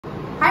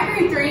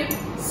Hi grade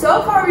 3,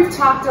 so far we've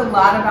talked a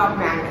lot about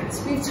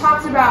magnets. We've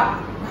talked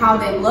about how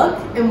they look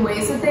and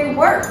ways that they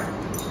work.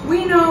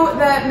 We know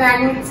that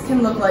magnets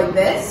can look like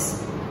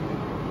this.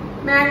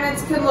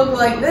 Magnets can look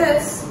like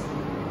this,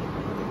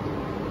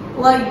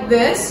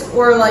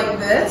 or like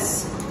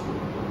this,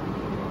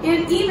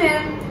 and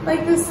even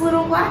like this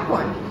little black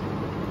one.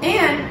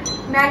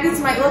 And magnets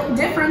might look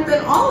different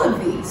than all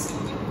of these.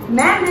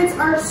 Magnets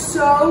are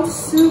so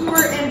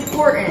super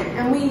important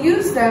and we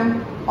use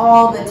them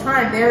all the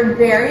time. They're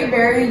very,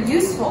 very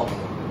useful.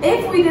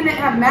 If we didn't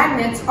have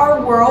magnets,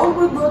 our world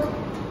would look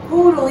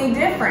totally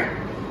different.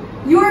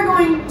 You are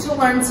going to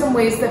learn some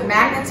ways that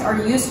magnets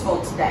are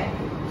useful today.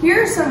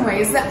 Here are some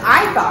ways that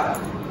I thought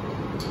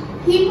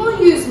of.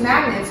 People use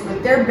magnets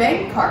with their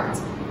bank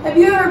cards. Have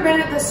you ever been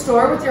at the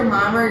store with your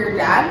mom or your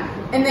dad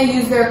and they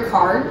use their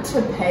card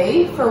to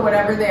pay for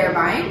whatever they are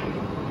buying?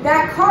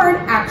 That card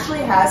actually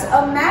has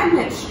a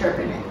magnet strip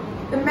in it.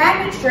 The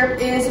magnet strip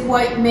is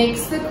what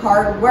makes the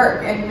card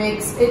work and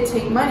makes it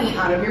take money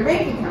out of your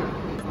bank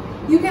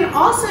account. You can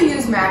also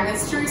use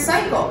magnets to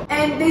recycle,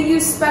 and they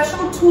use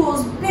special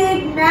tools,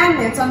 big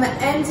magnets on the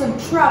ends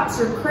of trucks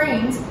or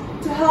cranes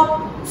to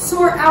help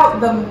sort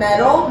out the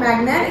metal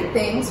magnetic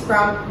things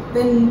from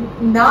the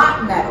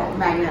not metal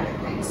magnetic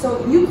things.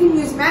 So you can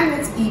use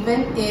magnets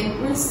even in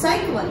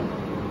recycling.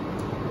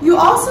 You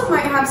also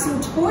might have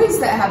some toys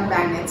that have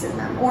magnets in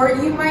them, or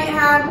you might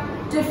have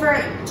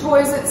different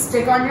toys that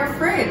stick on your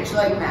fridge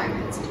like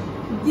magnets.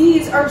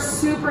 These are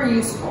super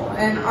useful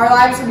and our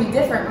lives would be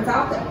different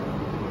without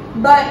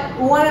them. But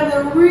one of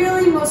the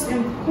really most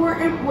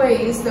important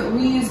ways that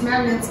we use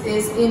magnets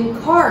is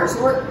in cars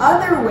or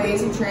other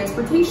ways of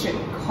transportation.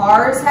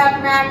 Cars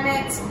have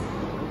magnets,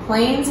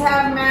 planes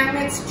have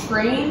magnets,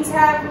 trains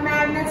have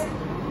magnets.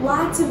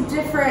 Lots of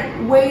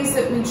different ways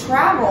that we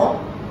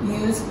travel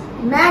use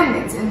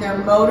magnets in their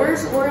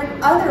motors or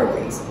in other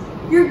ways.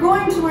 You're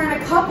going to learn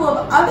a couple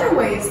of other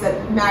ways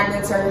that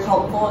magnets are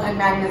helpful and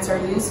magnets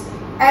are used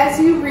as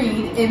you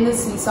read in the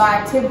Seesaw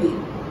activity.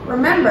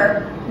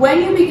 Remember,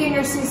 when you begin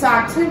your Seesaw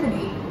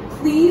activity,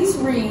 please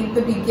read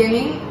the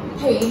beginning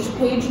page,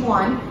 page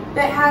 1,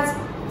 that has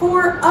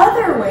 4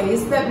 other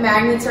ways that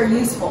magnets are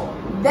useful.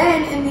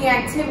 Then in the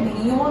activity,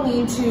 you will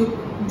need to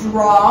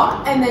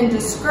draw and then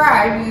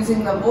describe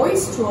using the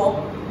voice tool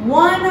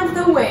one of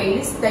the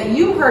ways that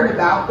you heard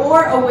about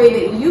or a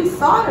way that you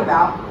thought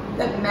about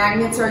that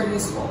magnets are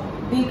useful.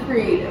 Be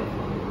creative.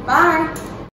 Bye!